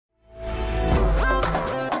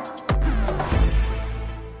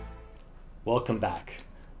welcome back.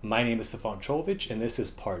 My name is Stefan Chovich, and this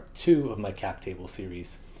is part 2 of my cap table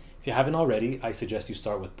series. If you haven't already, I suggest you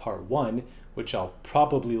start with part 1, which I'll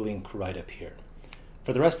probably link right up here.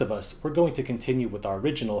 For the rest of us, we're going to continue with our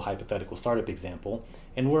original hypothetical startup example,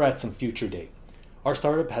 and we're at some future date. Our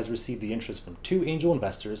startup has received the interest from 2 angel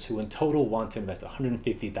investors who in total want to invest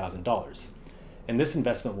 $150,000. And this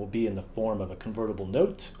investment will be in the form of a convertible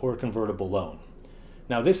note or a convertible loan.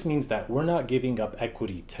 Now this means that we're not giving up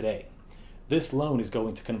equity today. This loan is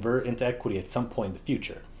going to convert into equity at some point in the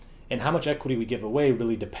future. And how much equity we give away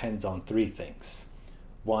really depends on 3 things.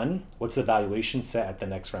 1, what's the valuation set at the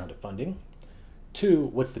next round of funding? 2,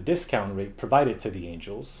 what's the discount rate provided to the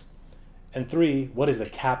angels? And 3, what is the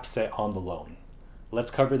cap set on the loan?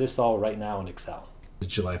 Let's cover this all right now in Excel.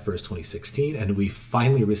 It's July 1st, 2016, and we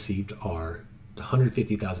finally received our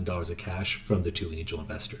 $150,000 of cash from the 2 angel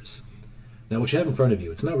investors. Now what you have in front of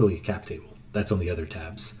you, it's not really a cap table. That's on the other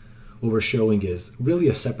tabs. What we're showing is really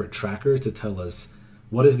a separate tracker to tell us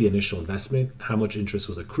what is the initial investment, how much interest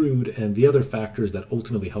was accrued, and the other factors that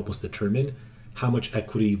ultimately help us determine how much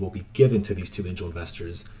equity will be given to these 2 angel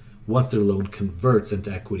investors once their loan converts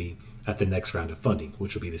into equity at the next round of funding,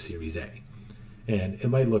 which will be the Series A. And it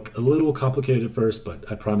might look a little complicated at first,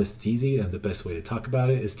 but I promise it's easy, and the best way to talk about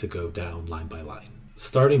it is to go down line by line.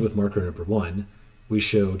 Starting with marker number 1, we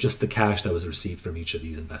show just the cash that was received from each of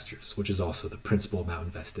these investors, which is also the principal amount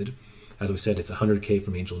invested. As we said, it's $100K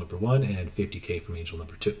from angel number 1 and $50K from angel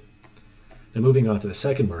number 2. Now moving on to the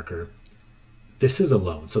second marker, this is a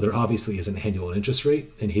loan, so there obviously is an annual interest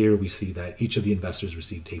rate, and here we see that each of the investors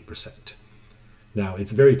received 8%. Now,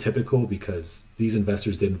 it's very typical because these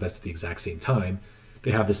investors did invest at the exact same time.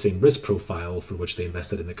 They have the same risk profile for which they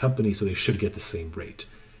invested in the company, so they should get the same rate.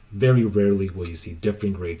 Very rarely will you see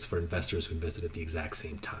differing rates for investors who invested at the exact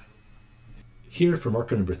same time. Here for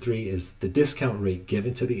marker number 3 is the discount rate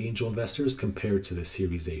given to the angel investors compared to the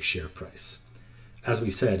Series A share price. As we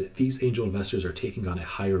said, these angel investors are taking on a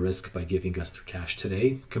higher risk by giving us their cash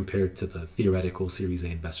today compared to the theoretical Series A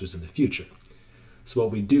investors in the future. So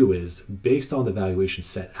what we do is, based on the valuation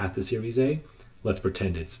set at the Series A, let's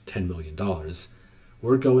pretend it's $10 million,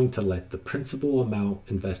 we're going to let the principal amount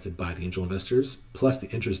invested by the angel investors, plus the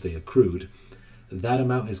interest they accrued, that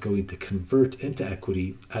amount is going to convert into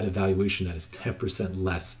equity at a valuation that is 10%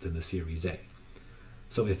 less than the Series A.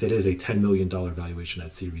 So if it is a $10 million valuation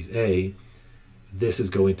at Series A, this is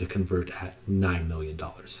going to convert at $9 million.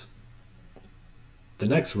 The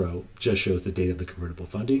next row just shows the date of the convertible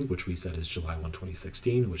funding, which we said is July 1,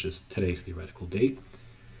 2016, which is today's theoretical date.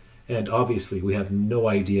 And obviously, we have no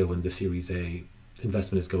idea when the Series A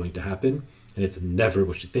investment is going to happen, and it's never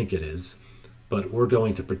what you think it is, but we're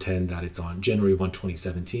going to pretend that it's on January 1,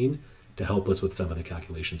 2017 to help us with some of the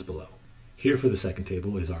calculations below. Here for the second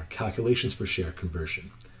table is our calculations for share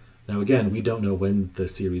conversion. Now again, we don't know when the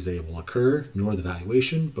Series A will occur, nor the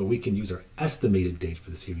valuation, but we can use our estimated date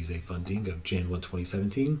for the Series A funding of Jan 1,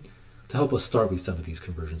 2017 to help us start with some of these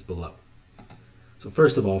conversions below. So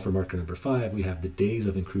first of all, for marker number 5, we have the days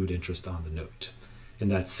of accrued interest on the note. And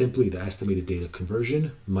that's simply the estimated date of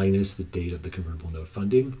conversion minus the date of the convertible note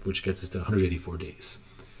funding, which gets us to 184 days.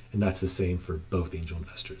 And that's the same for both angel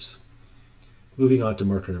investors. Moving on to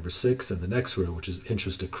marker number 6 and the next row, which is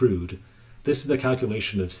interest accrued. This is the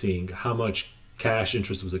calculation of seeing how much cash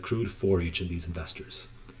interest was accrued for each of these investors.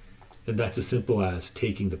 And that's as simple as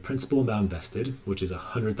taking the principal amount invested, which is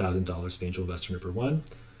 $100,000 for angel investor number 1,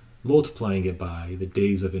 multiplying it by the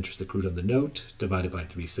days of interest accrued on the note divided by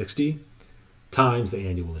 360, times the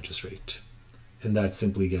annual interest rate. And that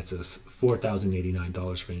simply gets us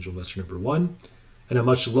 $4,089 for angel investor number 1, and a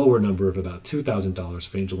much lower number of about $2,000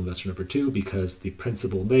 for angel investor number 2 because the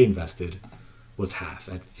principal they invested was half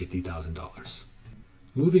at $50,000.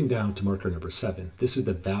 Moving down to marker number 7, this is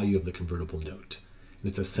the value of the convertible note. And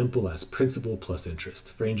it's as simple as principal plus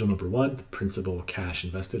interest. For angel number 1, the principal cash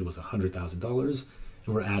invested was $100,000,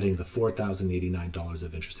 and we're adding the $4,089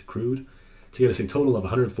 of interest accrued to get us a total of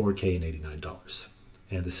 $104K and $89.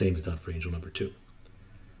 And the same is done for angel number 2.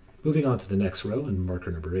 Moving on to the next row in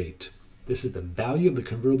marker number 8, this is the value of the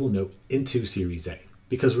convertible note into Series A.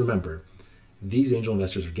 Because remember, these angel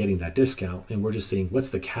investors are getting that discount, and we're just saying what's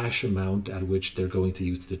the cash amount at which they're going to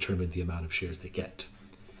use to determine the amount of shares they get.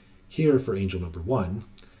 Here for angel number 1,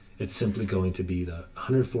 it's simply going to be the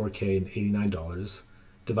 $104K and $89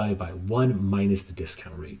 divided by 1 minus the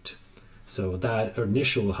discount rate. So that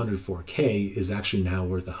initial 104K is actually now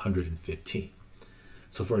worth 115.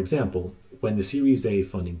 So for example, when the Series A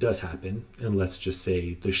funding does happen, and let's just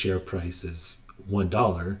say the share price is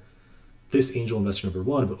 $1, this angel investor number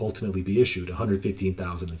 1 would ultimately be issued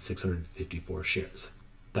 115,654 shares.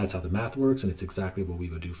 That's how the math works, and it's exactly what we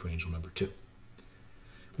would do for angel number 2.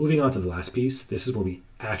 Moving on to the last piece, this is where we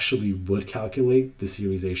actually would calculate the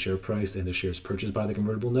Series A share price and the shares purchased by the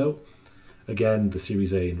convertible note. Again, the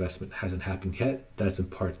Series A investment hasn't happened yet. That's in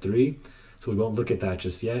part 3, so we won't look at that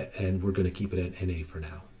just yet, and we're going to keep it at NA for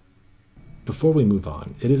now. Before we move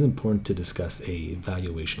on, it is important to discuss a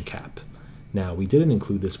valuation cap. Now, we didn't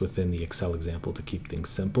include this within the Excel example to keep things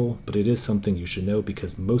simple, but it is something you should know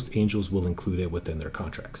because most angels will include it within their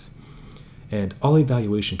contracts. And all a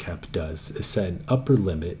valuation cap does is set an upper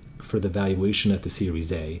limit for the valuation at the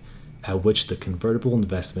Series A at which the convertible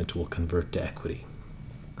investment will convert to equity.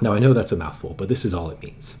 Now, I know that's a mouthful, but this is all it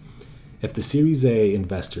means. If the Series A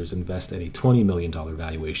investors invest at a $20 million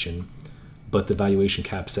valuation, but the valuation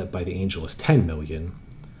cap set by the angel is $10 million,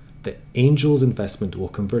 the angel's investment will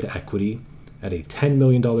convert to equity at a $10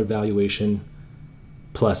 million valuation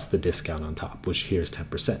plus the discount on top, which here is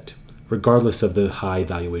 10%, regardless of the high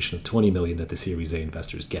valuation of $20 million that the Series A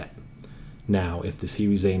investors get. Now, if the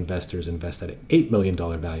Series A investors invest at an $8 million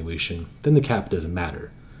valuation, then the cap doesn't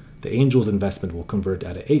matter. The angel's investment will convert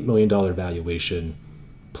at an $8 million valuation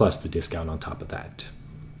plus the discount on top of that.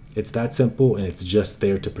 It's that simple, and it's just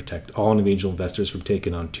there to protect all new angel investors from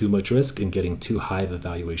taking on too much risk and getting too high of a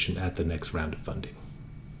valuation at the next round of funding.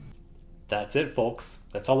 That's it, folks.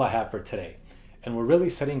 That's all I have for today. And we're really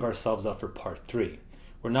setting ourselves up for part 3,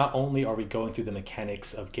 where not only are we going through the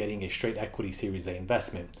mechanics of getting a straight equity Series A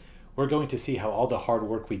investment, we're going to see how all the hard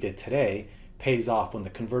work we did today pays off when the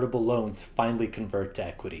convertible loans finally convert to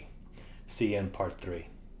equity. See you in part 3.